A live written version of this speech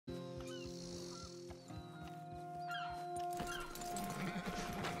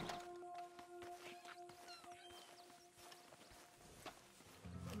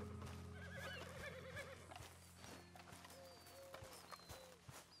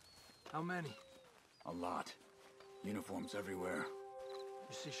How many? A lot. Uniforms everywhere.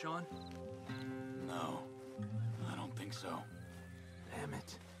 You see Sean? No, I don't think so. Damn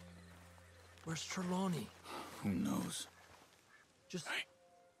it. Where's Trelawney? Who knows? Just Hey.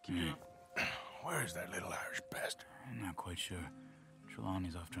 keep your... Where's that little Irish bastard? I'm not quite sure.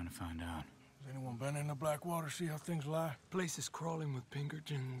 Trelawney's off trying to find out. Has anyone been in the Blackwater, see how things lie? Place is crawling with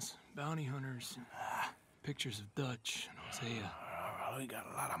Pinkertons, bounty hunters, pictures of Dutch and Hosea. Well, we got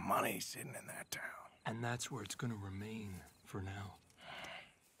a lot of money sitting in that town. And that's where it's gonna remain for now.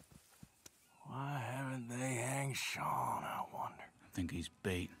 Why haven't they hanged Sean, I wonder? I think he's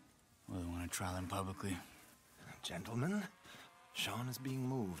bait. Well, they want to trial him publicly. Gentlemen, Sean is being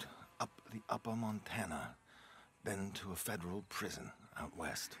moved up the upper Montana, then to a federal prison out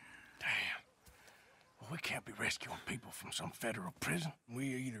west. Damn. Well, we can't be rescuing people from some federal prison. We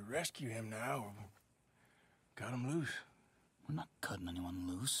either rescue him now or cut him loose. We're not cutting anyone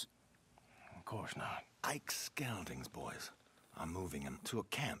loose. Of course not. Ike Skelding's boys are moving him to a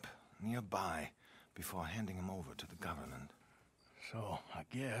camp nearby before handing him over to the government. So, I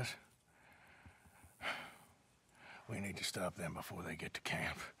guess we need to stop them before they get to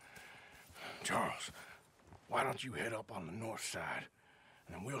camp. Charles, why don't you head up on the north side,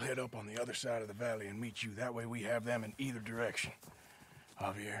 and then we'll head up on the other side of the valley and meet you. That way we have them in either direction.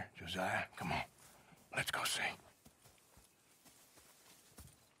 Javier, Josiah, come on. Let's go see.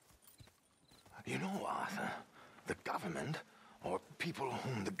 You know, Arthur, the government, or people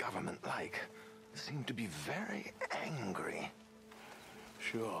whom the government like, seem to be very angry.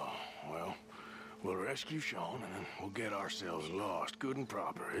 Sure, well, we'll rescue Sean and then we'll get ourselves lost, good and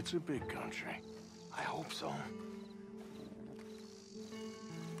proper. It's a big country. I hope so.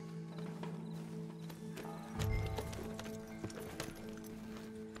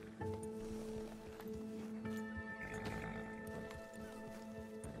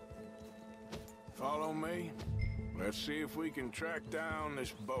 Follow me. Let's see if we can track down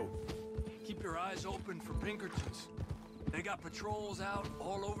this boat. Keep your eyes open for Pinkertons. They got patrols out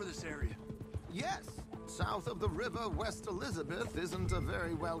all over this area. Yes. South of the river, West Elizabeth isn't a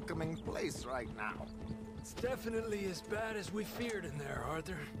very welcoming place right now. It's definitely as bad as we feared in there,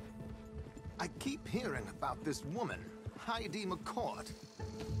 Arthur. I keep hearing about this woman, Heidi McCourt.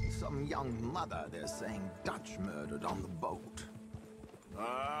 Some young mother, they're saying, Dutch murdered on the boat.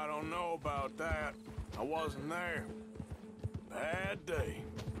 I don't know about that. I wasn't there. Bad day.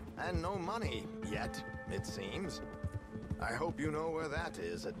 And no money yet, it seems. I hope you know where that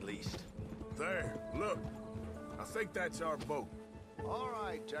is, at least. There, look. I think that's our boat. All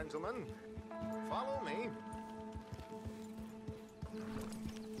right, gentlemen. Follow me.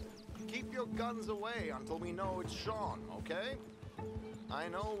 Keep your guns away until we know it's Sean, okay? I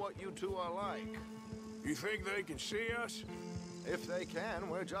know what you two are like. You think they can see us? If they can,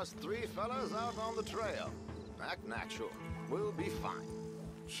 we're just three fellas out on the trail. Act natural. We'll be fine.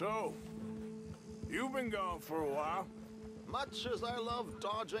 So, you've been gone for a while. Much as I love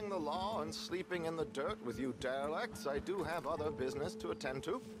dodging the law and sleeping in the dirt with you derelicts, I do have other business to attend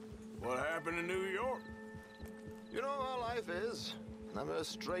to. What happened in New York? You know how life is. Never a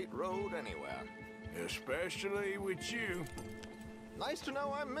straight road anywhere. Especially with you. Nice to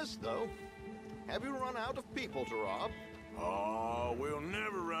know I'm missed, though. Have you run out of people to rob? Oh, we'll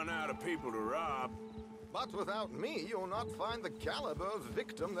never run out of people to rob. But without me, you'll not find the caliber of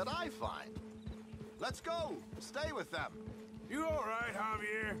victim that I find. Let's go. Stay with them. You all right,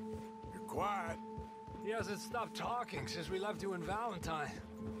 Javier? You're quiet. He hasn't stopped talking since we left you in Valentine.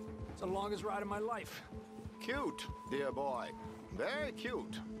 It's the longest ride of my life. Cute, dear boy. Very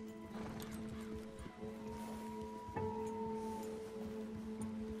cute.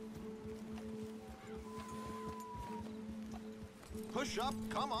 Push up,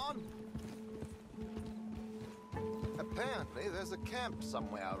 come on. Apparently, there's a camp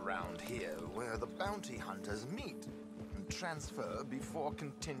somewhere around here where the bounty hunters meet and transfer before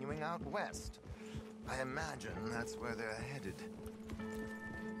continuing out west. I imagine that's where they're headed.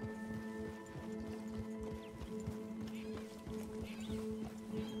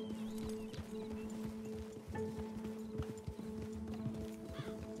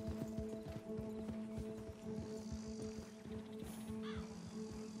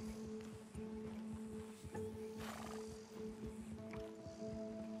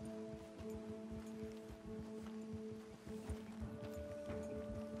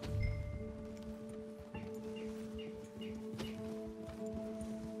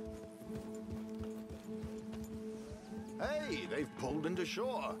 Hey, they've pulled into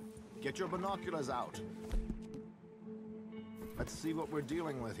shore. Get your binoculars out. Let's see what we're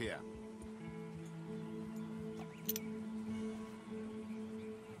dealing with here.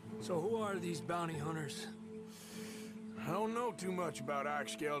 So who are these bounty hunters? I don't know too much about Ike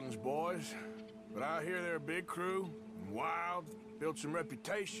Skeldon's boys, but I hear they're a big crew, and wild, built some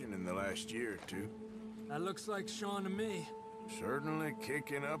reputation in the last year or two. That looks like Sean to me. Certainly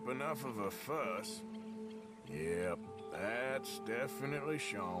kicking up enough of a fuss. Yep, that's definitely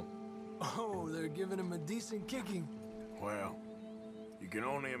Sean. Oh, they're giving him a decent kicking. Well, you can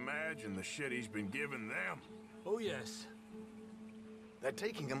only imagine the shit he's been giving them. Oh, yes. They're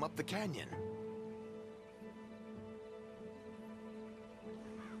taking him up the canyon.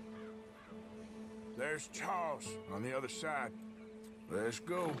 There's Charles on the other side. Let's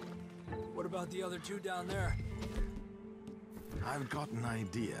go. What about the other two down there? I've got an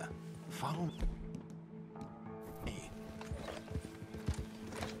idea. Follow me.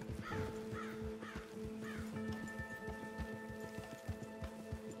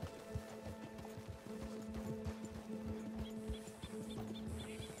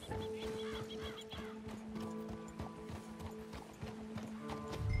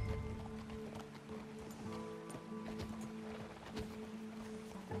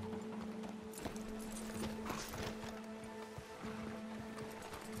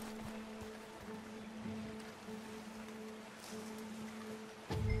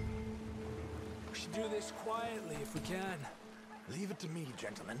 We should do this quietly if we can. Leave it to me,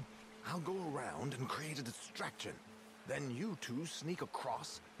 gentlemen. I'll go around and create a distraction. Then you two sneak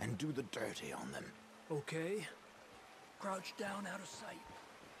across and do the dirty on them. Okay. Crouch down out of sight.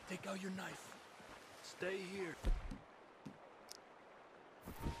 Take out your knife. Stay here.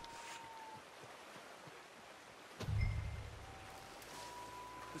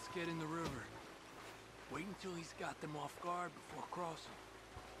 Let's get in the river. Wait until he's got them off guard before crossing.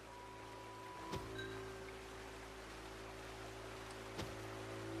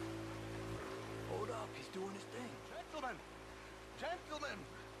 Hold up, he's doing his thing. Gentlemen! Gentlemen!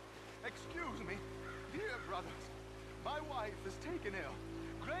 Excuse me. Dear brothers, my wife is taken ill.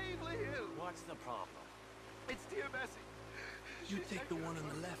 Gravely ill. What's the problem? It's dear Bessie. You take the one on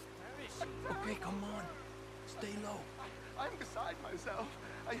the left. Okay, come on. Stay low. I'm beside myself.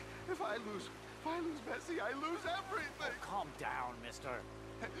 If I lose Bessie, I lose everything. Calm down, mister.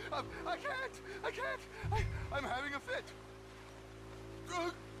 I can't. I'm having a fit.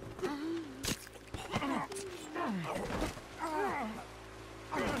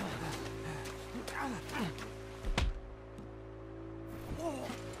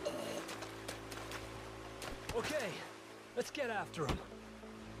 Okay, let's get after him.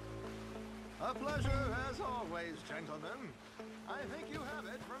 A pleasure as always, gentlemen. I think you have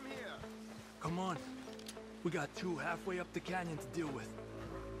it from here. Come on. We got two halfway up the canyon to deal with.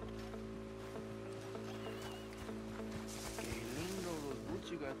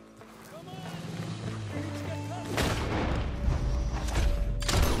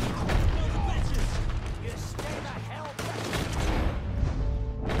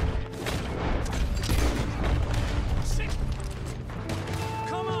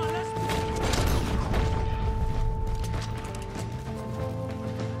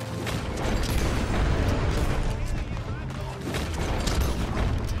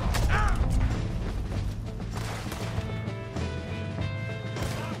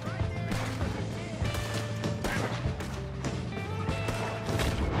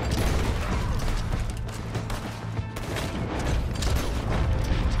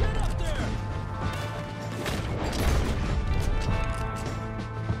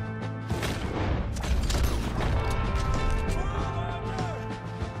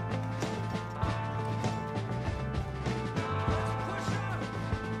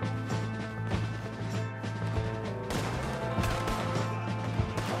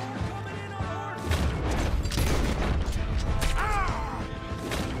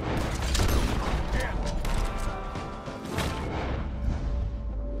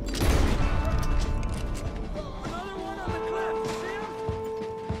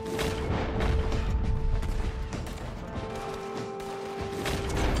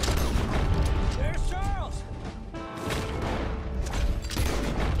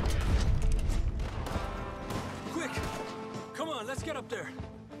 Let's get up there.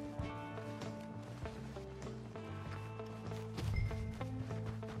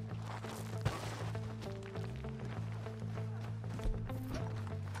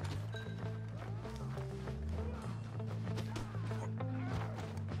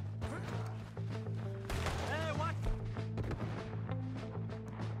 Hey, what?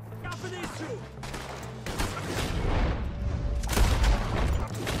 Out for these two.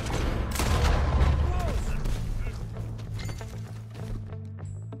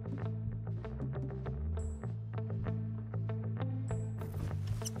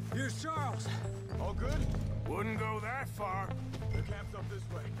 Here's Charles. All good? Wouldn't go that far. The camp's up this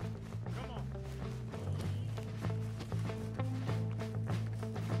way. Come on.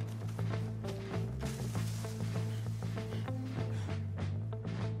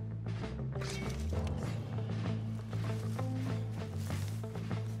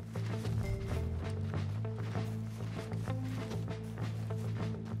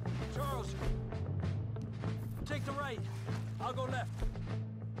 Charles, take the right. I'll go left.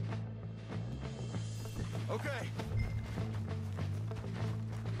 Okay.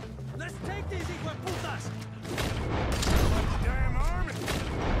 Let's take these hijueputas! Damn army!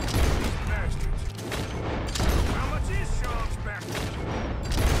 Bastards! How much is Sean's back?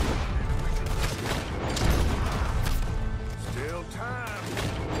 Still time.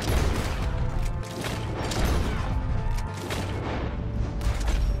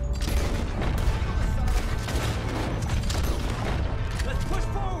 Let's push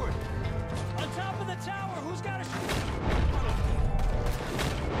forward! On top of the tower, who's got a...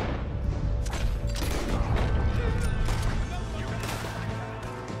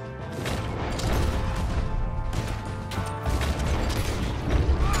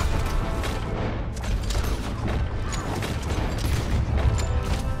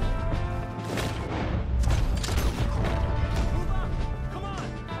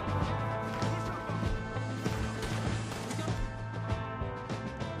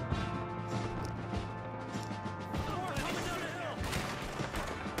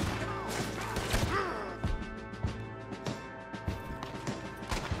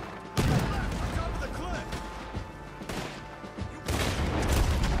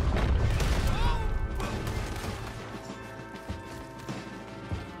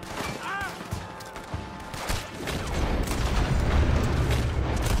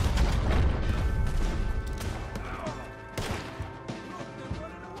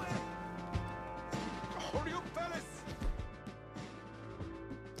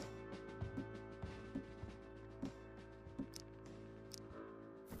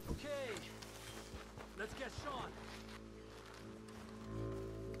 Okay, let's get Sean.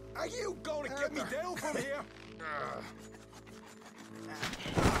 Are you going to get me down from here?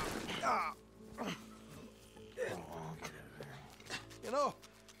 You know,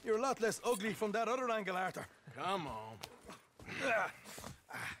 you're a lot less ugly from that other angle, Arthur. Come on.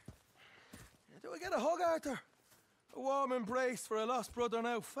 Do I get a hug, Arthur? A warm embrace for a lost brother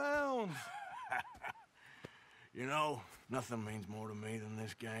now found. You know, nothing means more to me than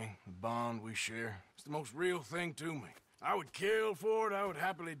this gang, the bond we share. It's the most real thing to me. I would kill for it, I would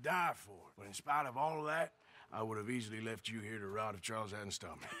happily die for it. But in spite of all of that, I would have easily left you here to rot if Charles hadn't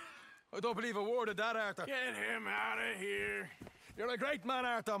stopped me. I don't believe a word of that, Arthur. Get him out of here. You're a great man,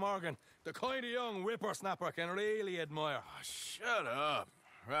 Arthur Morgan. The kind of young whippersnapper I can really admire. Oh, shut up.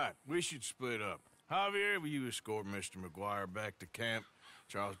 Right, we should split up. Javier, will you escort Mr. McGuire back to camp?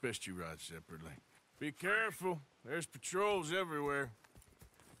 Charles, best you ride separately. Be careful. There's patrols everywhere.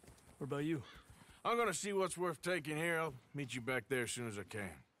 What about you? I'm gonna see what's worth taking here. I'll meet you back there as soon as I can.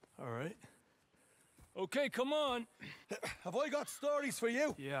 All right. Okay, come on. Have I got stories for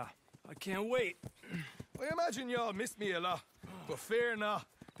you? Yeah, I can't wait. I imagine y'all missed me a lot. But fear not,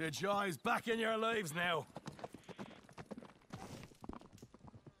 the joy's back in your lives now.